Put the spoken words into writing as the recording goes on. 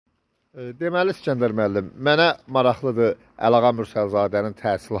Deməli, İskəndər müəllim, mənə maraqlıdır Əlağa Mürsəlzadənin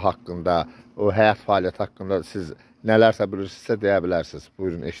təhsili haqqında, o həyat fəaliyyəti haqqında siz nələrsə bilirsinizsə deyə bilərsiniz.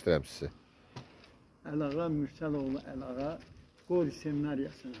 Buyurun, eşidirəm sizi. Əlağa Mürsəloğlu Əlağa Qori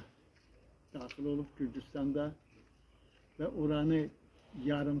seminariyasına daxil olub Gürcüstanda və oranı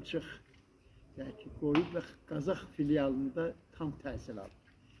yarımçıq qoyub və Qazax filialında tam təhsil alıb.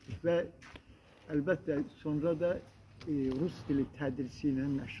 Və əlbəttə sonra da Rus dili tədrisi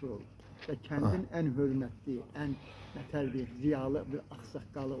ilə məşğul olub. Və kəndin ən hörmətli, ən nətərli, ziyalı bir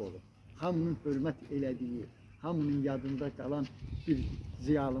ağsaqqalı olub. Hamının hörmət elədiyi, hamının yadında qalan bir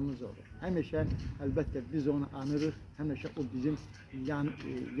ziyalımız olur. Həmişə, əlbəttə, biz onu anırıq, həmişə o bizim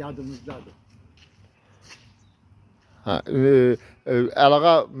yadımızdadır.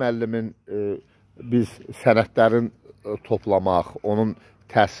 Əlağa müəllimin biz sənədlərin toplamaq, onun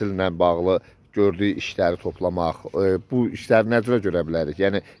təhsillə bağlı gördüyü işləri toplamaq, bu işləri necə görə bilərik?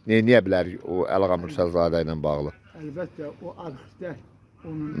 Yəni, neyə bilərik o Əlağa Mürsəlzadə ilə bağlı? Əlbəttə, o arxivdə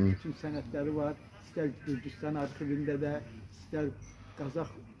onun bütün sənədləri var. İstər Gürcüstan arxivində də, istər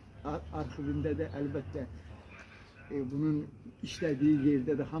Qazax arxivində də əlbəttə bunun işlədiyi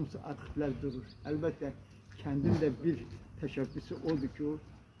yerdə də hamısı arxivlər durur. Əlbəttə, kəndin də bir təşəbbüsü odur ki,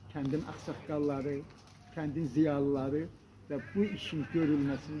 kəndin ağsaqqalları, kəndin ziyalıları və bu işin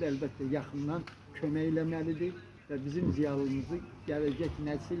görülməsində əlbəttə yaxından kömək eləməlidir və bizim ziyalımızı gələcək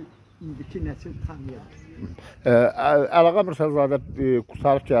nəsil, indiki nəsil tanıyır. Əlağa Mürsəlzadə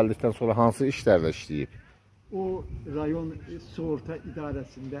qurtarıb gəldikdən sonra hansı işlərdə işləyib? O, rayon sığorta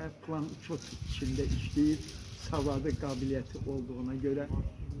idarəsində plan uçot içində işləyib, savadı, qabiliyyəti olduğuna görə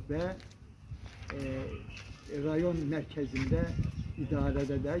və rayon mərkəzində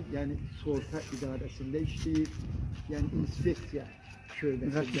idarədə də, yəni sığorta idarəsində işləyib, yəni inspeksiya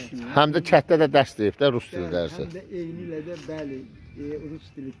şöbəsində. Həm də kətdə də dərs deyib də, Rus dili dərsi. Həm də eyni ilə də, bəli, Rus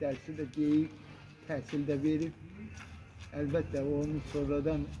dili dərsi də deyib, təhsil də verib. Əlbəttə, onun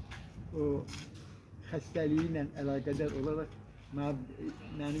sonradan o xəstəliyi ilə əlaqədar olaraq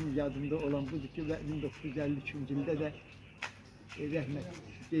mənim yadımda olan budur ki, 1953-cü ildə də rəhmət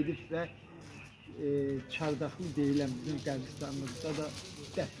gedib və Çardaqlı deyilən bizim qəbristanımızda da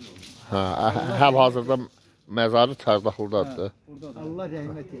dəfn olunur. Həl-hazırda məzarı Çardaqlıdadır. Allah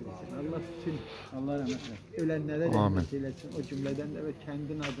rəhmət eləsin. Allah bütün ölənlərə rəhmət eləsin. O cümlədən də və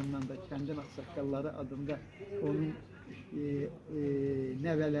kəndin adından da, kəndin ağsaqqalları adında onun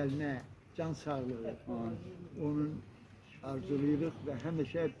nəvələrinə can sağlığı, onun arzulayırıq və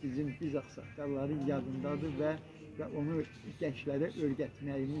həmişə biz ağsaqqalların yadındadır və onu gənclərə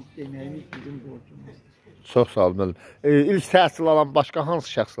öyrətməyimiz, deməyimiz bizim borcumuzdur. Çox sağ olun, müəllim. İlk təhsil alan başqa hansı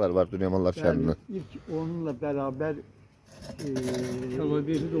şəxslər var Dünyamalılar kəndində? İlk onunla bərabər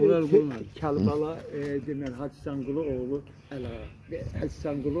Kəlbala demək, Hacısanqulu oğlu Əlağa,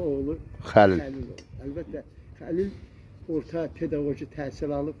 Hacısanqulu oğlu Xəlil. Əlbəttə, Xəlil orta pedaqoji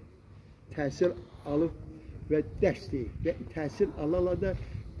təhsil alıb və dərs deyib və təhsil ala da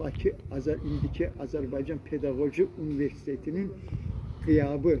Bakı, indiki Azərbaycan Pedaqoji Universitetinin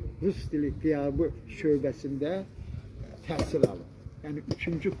qiyabı, Rus dili qiyabı şöbəsində təhsil alıb. Yəni,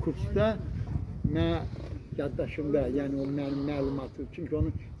 3-cü kursda yaddaşımda, yəni o mənim məlumatı, çünki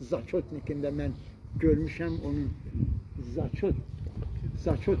onun Zaçotnikində mən görmüşəm, onun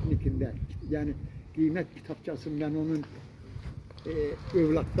Zaçotnikində, yəni qiymət kitabçasını mən onun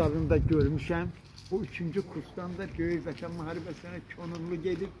övladlarını da görmüşəm. Bu 3-cü kursdan da Böyük Vətən müharibəsinə könüllü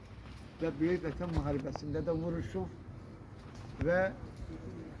gedib və Böyük Vətən müharibəsində də vuruşub və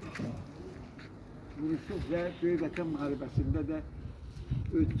Böyük Vətən müharibəsində də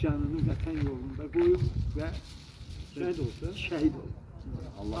öz canını vətən yolunda qoyub və şəhid oldu.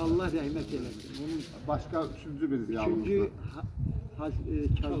 Allah rəhmət eləsin. Onun başqa üçüncü bir ziyalımızdır.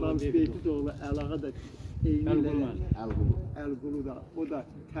 Kəlbal Beytidoğlu Əlağa da Əlqulu da, o da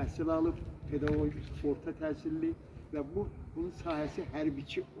təhsil alıb, pedaqoji, orta təhsilli və bunun sahəsi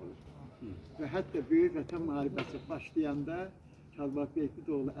hərbiçi olur. Və hətta Böyük Vətən müharibəsi başlayanda Kəlbal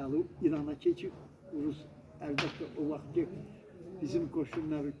Beytidoğlu Əlağa İrana keçib, əlbəttə o vaxt ki, bizim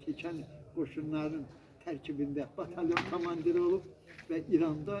qoşunların, keçən qoşunların tərkibində batalyon komandiri olub və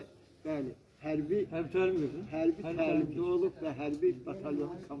İranda, bəli, hərbi təlimdə olub və hərbi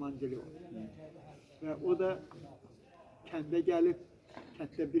batalyonun komandiri olub. Və o da kəndə gəlib,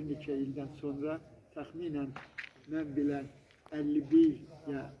 kənddə bir neçə ildən sonra təxminən mən bilən 51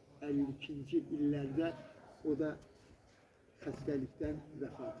 ya 52-ci illərdə o da xəstəlikdən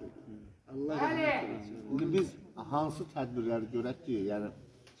vəfat edir. Allah rəhmət eləsin. İndi biz hansı tədbirləri görək ki, yəni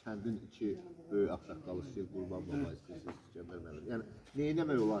kəndin iki böyük ağsaqqalı istəyir, qurban baba istəyirsiniz, İskəndər müəllim. Yəni, nə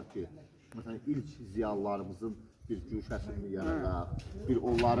etmək olar ki, məsələn, ilk ziyalılarımızın bir cuşəsini yaradaq, bir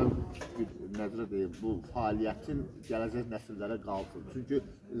onların nəzərə deyim, bu fəaliyyətin gələcək nəsillərə qalsın. Çünki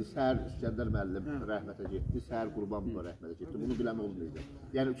Səhər İskəndər müəllim rəhmətə getdi, Səhər Qurbanova rəhmətə getdi. Bunu bilən olmayacaq.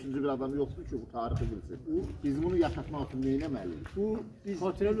 Yəni üçüncü bir adam yoxdur ki, bu tarixi bilsin. Biz bunu yaşatmaq üçün nə etməliyik?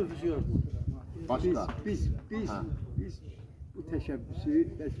 Xatirə lövhəsi yaratmalıyıq. Başqa? Biz bu təşəbbüsü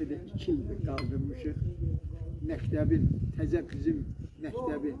bəlkə də 2 ildir qaldırmışıq. Məktəbin, təzə bizim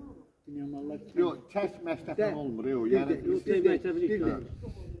məktəbin Dünyamalılar Yox, tək məktəbdən olmur. Yəni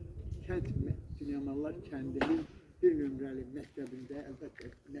kənd Dünyamalılar kəndinin bir nömrəli məktəbində, əlbəttə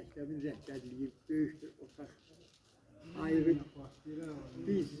məktəbin rəhbərliyi böyükdür, otaq ayrı.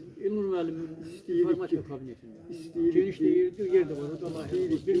 Biz İlmur müəllimin informatika kabinetində geniş deyirdi, yer də var, o da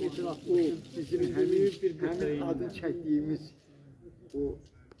istəyirik, bir metre atmış, bizim həmin adını çəkdiyimiz o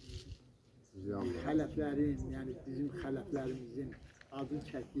xələflərin, yəni bizim xələflərimizin adını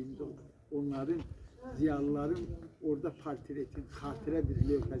çəkdiyimiz onların, ziyalıların orada portretin, xatirə bir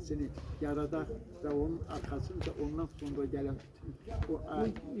lövhəsini yaradaq və onun arxasında ondan sonra gələn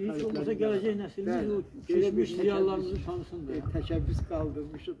hiç olmasa gələcək nəsilimiz o keçmiş ziyalılarımızı tanısın da. Təşəbbüs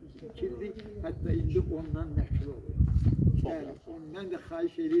qaldırmışıq, fikirdik, hətta indi ondan nəşr olur. Mən də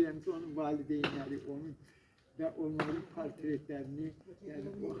xahiş edirəm ki, onun valideynləri, onun və onların portretlərini, yəni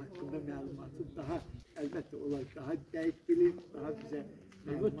bu haqqında məlumatı daha, əlbəttə onlar daha dəqiq bilir, daha bizə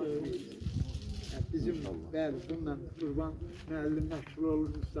məlumat verir. Bizim bəli, bununla Qurban müəllim məşğul olur,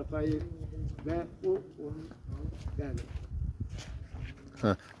 Mustafayev və onun, bəli.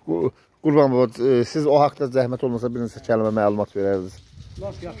 Qurban baba, siz o haqda zəhmət olmasa bir neçə kəlmə məlumat verərdiniz.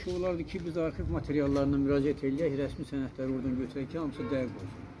 Laf yaxşı olardı ki, biz arxiv materiallarına müraciət edək, rəsmi sənədləri oradan götürək ki, hamısı dəqiq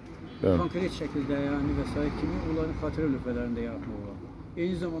olsun. Konkret şəkildə, yəni və s. kimi onların xatirə lövhələrində yaratmaq olar.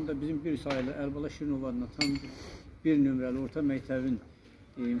 Eyni zamanda bizim bir sayılı Əlbala Şirinov adına tam bir nömrəli orta məktəbin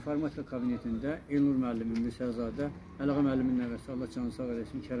informatika kabinetində Elnur müəllimin, Müsəzadə, Əlağa müəllimin nəvəsi, Allah canı sağ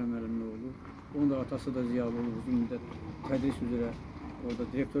eləsin, Kərəm müəllimin oğlu. Onun da atası da ziyalı olub, uzun müddət tədris üzrə orada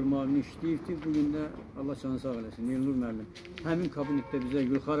direktor müavini işləyibdir. Bugün də Allah canı sağ eləsin, Elnur müəllim. Həmin kabinetdə bizə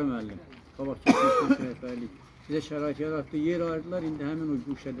Gülxarı müəllim, qabaq keçmiş rəhbərlik, bizə şərait yaratdı, yer ayırdılar. İndi həmin o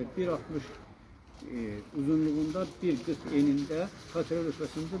güşədə 1.60 uzunluğunda, 1.40 enində xatirə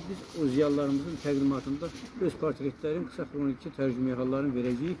lövhəsində biz o ziyalılarımızın təqdimatında öz portretlərin, qısa xronoloji tərcüməyə hallarını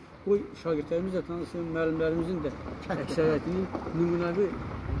verəcəyik. Bu şagirdlərimiz də tanısın, müəllimlərimizin də əksəriyyətinin nümunəvi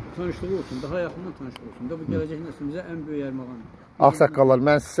tanışlığı olsun, daha yaxından tanışlığı olsun da bu gələcək nəslimizə ən böyük ərmağandır. Ağsaqqallar,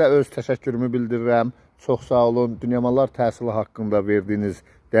 mən sizə öz təşəkkürümü bildirirəm. Çox sağ olun. Dünyamalılar təhsili haqqında verdiyiniz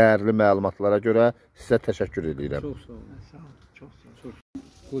dəyərli məlumatlara görə sizə təşəkkür edirəm. Çox sağ olun. Sağ olun, çox sağ olun.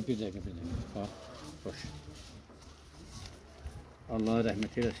 Qoy bir dəqiqə. Xoş. Allaha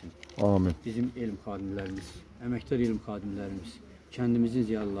rəhmət eləsin. Amin. Bizim elm xadimlərimiz, əməkdar elm xadimlərimiz, kəndimizin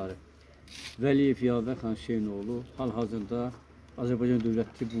ziyalıları Vəliyev Yavər xan Hüseynoğlu hal-hazırda Azərbaycan Dövlət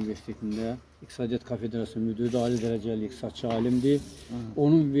Tibb Universitetində İqtisadiyyat Kafedrasının müdiri, ali dərəcəli iqtisadçı alimdir.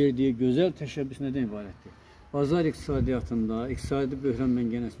 Onun verdiyi gözəl təşəbbüs nədən ibarətdir? Bazar iqtisadiyyatında, iqtisadi böhran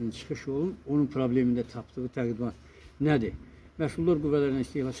məngənəsinin çıxış yolun, onun problemində tapdığı təqdimat nədir? Məsullar qüvvələrlə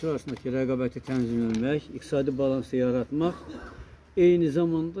istehlakçılar arasındakı rəqabəti tənzimləmək, iqtisadi balansı yaratmaq, eyni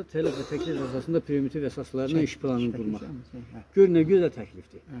zamanda tələb və təklif əsasında primitiv əsaslarına iş planını qurmaq. Gör nə gözəl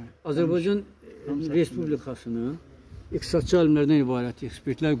təklifdir. Azərbaycan Respublikasının İqtisadçı alimlərdən ibarət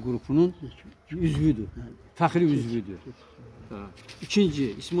ekspertlər qrupunun üzvüdür, fəxri üzvüdür.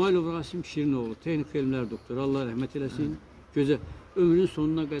 İkinci, İsmailov Rasim Şirinoğlu, texnik elmlər doktoru, Allah rəhmət eləsin, gözəl ömrünün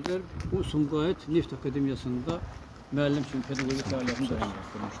sonuna qədər o Sumqayıt Neft Akademiyasında müəllim üçün pedaqoji fəaliyyətini davam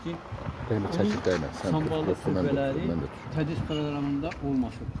etdirmişdi. Samballı qüvvələri tədris proqramında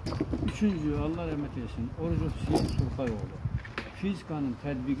olması. Üçüncü, Allah rəhmət eləsin, Orucov Hüseyin Sulxayoğlu. Fizikanın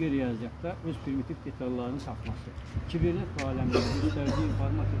tətbiqi riyaziyyatda öz primitiv detallarını tapması, kibernet aləmində göstərdiyi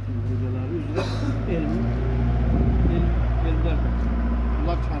informasiya texnologiyaları üzrə elmlər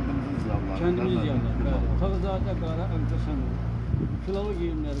Bunlar kəndimizin ziyalıları. Kəndimiz ziyalıları. Tağızadə Qara Əmrəsənov, filologiya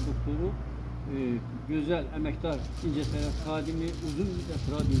elmləri doktoru, gözəl əməkdar incəsənət xadimi, uzun müddət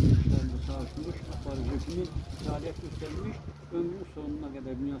radio işlərində çalışmış, aparıcı kimi fəaliyyət göstərmiş, ömrünün sonuna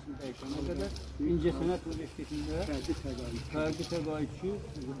qədər, dünyasını dəyişənə qədər İncəsənət Universitetində fərqi təqaüdçü,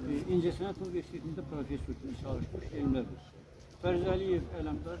 İncəsənət Universitetində profesör kimi çalışmış elmlərdir. Fərzəliyev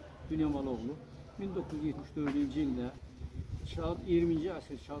Ələmdar Dünyamalıoğlu 1974-cü ildə 20-ci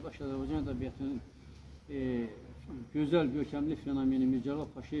əsr Çağdaş Azərbaycan ədəbiyyatının gözəl, görkəmli fenomeni Mircəlal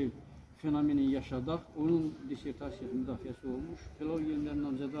Paşayev fenomenin yaşadaq, onun dissertasiyası müdafiəsi olmuş, filologiya elmlərinin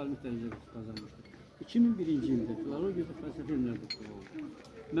namizədə alimi dərəcəsi qazanmışdır. 2001-ci ildə filologiyada fəlsəfə elmləri doktoru oldu.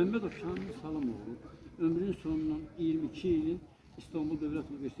 Məmmədov Şamil Salamoğlu ömrünün sonunun 22 ilin İstanbul Dövlət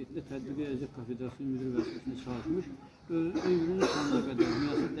Universitetində Tədqiqat Əziyyət Kafedrasının müdiri vəzifəsində çalışmış. Ömrünün sonuna qədər,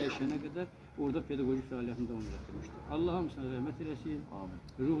 dünyası dəyişənə qədər orada pedaqoji fəaliyyətini davam etdirmişdir. Allah hamısına rəhmət eləsin,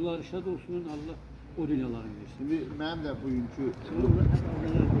 ruhları şad olsun, Allah o dünyaların versin. Şimdi mənim də bugünkü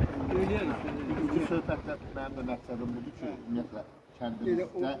söhbətdə mənim də məqsədim budur ki, ümumiyyətlə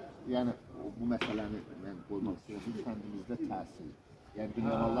kəndimizdə, yəni bu məsələni mən qoymaq istəyirəm, kəndimizdə təhsil. Yəni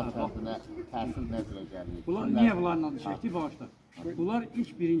Dünyamalılar kəndinə təhsil nəzərə gəlir. Niyə bunlarla çəkdi bağışlar? Bunlar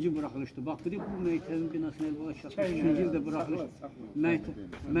ilk birinci buraxılışdır. Bax, bu məktəbin binasını Elbala 62-ci ildə buraxılış.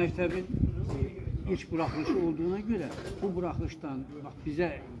 Məktəbin ilk buraxılışı olduğuna görə bu buraxılışdan bizə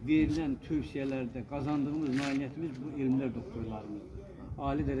verilən tövsiyələrdə qazandığımız nailiyyətimiz bu elmlər doktorlarımızdır.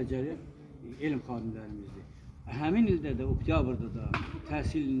 Ali dərəcəli elm xadimlərimizdir. Həmin ildə də, oktyabrda da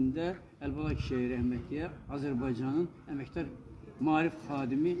təhsilində Elbala Kişiyə rəhmətliyə Azərbaycanın əməkdar maarif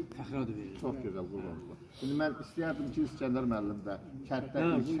xadimi fəxri adı verilir. Çox gözəl, qurbanlar. Şimdi mən istəyərdim ki, İskəndər müəllim də kənddə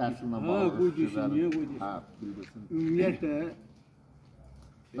ilk təhsilinlə bağlı fikirləri bildirsin. Ümumiyyətlə,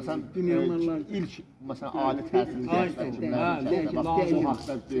 məsələn, Dünyamalılar ilk, məsələn, ali təhsil gətirənlər o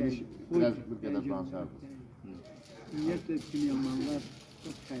haqda geniş biraz bir qədər danışardınız. Ümumiyyətlə, Dünyamalılar o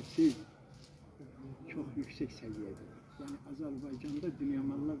təhsil çox yüksək səviyyədir. Yəni, Azərbaycanda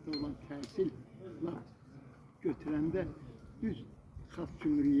Dünyamalılarda olan təhsil götürəndə düz Xalq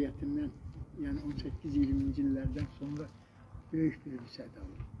Cümhuriyyətindən, yəni 18-20-ci illərdən sonra böyük bir vüsət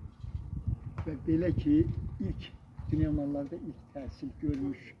alır. Və belə ki, ilk Dünyamalılarda ilk təhsil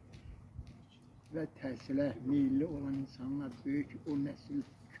görmüş və təhsilə meyilli olan insanlar böyük o nəsil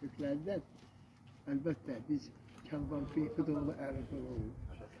köklərdən, əlbəttə biz Kəlban Beyxudoğlu Ərəboğlu,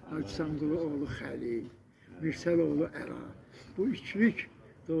 Hacısandıloğlu Xəlil, Mirsəloğlu Əra, bu üçlük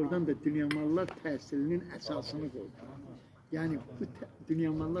doğrudan da Dünyamalılar təhsilinin əsasını qoydu. Yəni, bu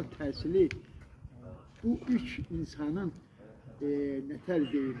Dünyamalılar təhsili bu üç insanın nətər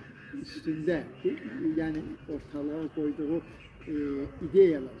deyim, üstündə, yəni ortalığa qoyduğu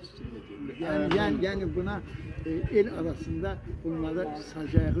ideyalar üstündə deyim. Yəni buna el arasında bunlara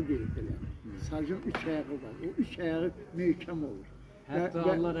sacayağı deyirlər. Sacın üç ayağı var, o üç ayağı möhkəm olur. Hətta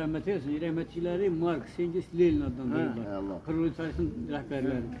Allah rəhmət eylesin, rəhmətçiləri Marx, Engels, Lenin adlandırırlar. Proletariatın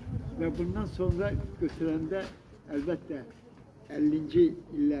rəhbərləri. Və bundan sonra götürəndə əlbəttə 50-ci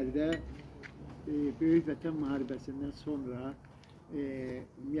illərdə Böyük Vətən müharibəsindən sonra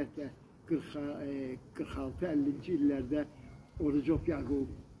ümumiyyətlə 46-50-ci illərdə Orucov Yaqub,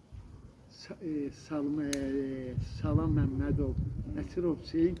 Salam Məmmədov, Nəsirov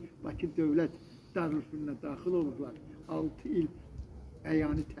Hüseyin Bakı Dövlət Darülfününə daxil olublar. 6 il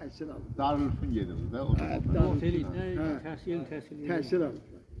əyani təhsil alıb. Darülfün gedirdi də? Təhsil alıb.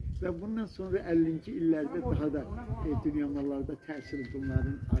 Və bundan sonra 50-ci illərdə daha da Dünyamalılarda təhsil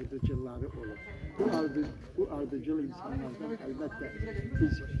bunların ardıcılları olur. Bu ardıcıl insanlardan əlbəttə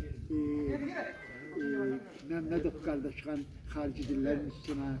biz Məmmədov qardaşxan xarici dillərin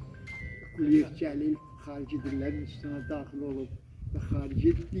üstünə, Quliyev Cəlil xarici dillərin üstünə daxil olub və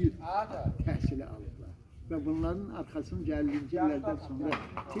xarici dil təhsili alıblar. Və bunların arxasınca 50-ci illərdən sonra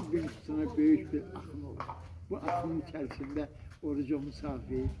tibbin üstünə böyük bir axın olur. Bu axının içərisində Orucov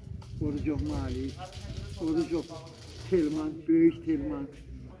Musafi, Orucov Malik, Orucov Telman, Böyük Telman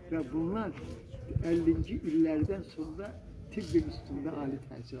və bunlar 50-ci illərdən sonra tibbin üstündə ali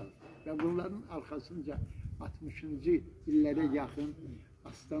təhsil alır. Və bunların arxasınca 60-cı illərə yaxın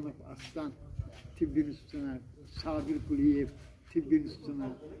Aslan, tibbin üstünə, Sabir Quliyev, tibbin üstünə,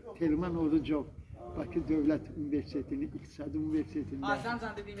 Telman Orucov, Bakı Dövlət Universitetinin, İqtisadi Universitetində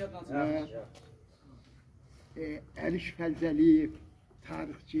Əliş Fərzəliyev,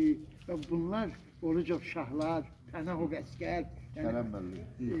 tarixçi və bunlar Orucov Şahlar, Pənahov Əskər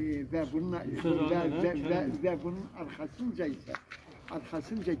və bunun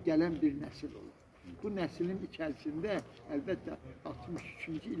arxasınca gələn bir nəsil olur. Bu nəslin içərisində əlbəttə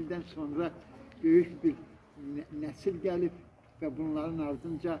 63-cü ildən sonra böyük bir nəsil gəlib və bunların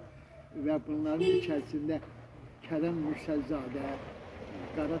ardınca və bunların içərisində Kərəm Mürsəlzadə,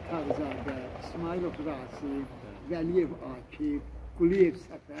 Qara Tağzadə, İsmailov Rasim, Vəliyev Akif, Quliyev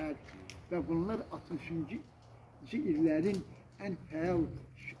Səfər və bunlar 60-cı illərin ən fəal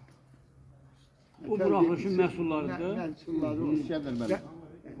o buraxılışın məhsullarıdır.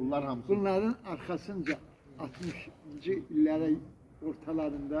 Bunların arxasınca 60-cı illərə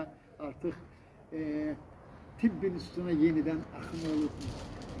ortalarında artıq tibbin üstünə yenidən axın olub.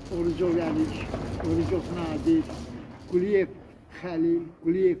 Orucov Əliş, Orucov Nadir, Quliyev Xəlil,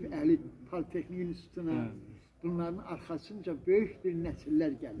 Quliyev Əli Politexnikin üstünə bunların arxasınca böyük bir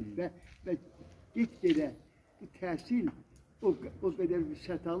nəsillər gəlir və get-gedə bu təhsil o qədər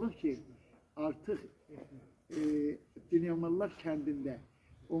vüsət alır ki, artıq Dünyamalılar kəndində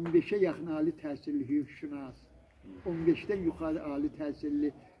 15'e yaxın ali təhsilli hüquqşünas, 15'dən yuxarı ali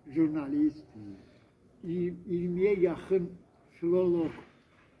təhsilli jurnalist, 20'ye yaxın filolog,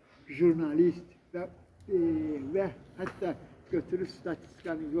 jurnalist və hətta götürür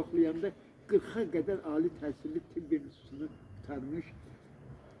statistikanı yoxlayanda 40'a qədər ali təhsilli tibb institutunu tutarmış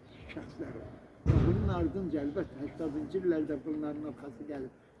şəxslər var. Bunun ardınca əlbəttə 80-cı illərdə bunların arxası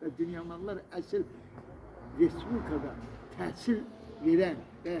gəlir və Dünyamalılar əsl respublikada təhsil verən,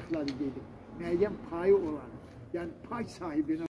 bayaqları dedik, müəyyən payı olan, yəni pay sahibinə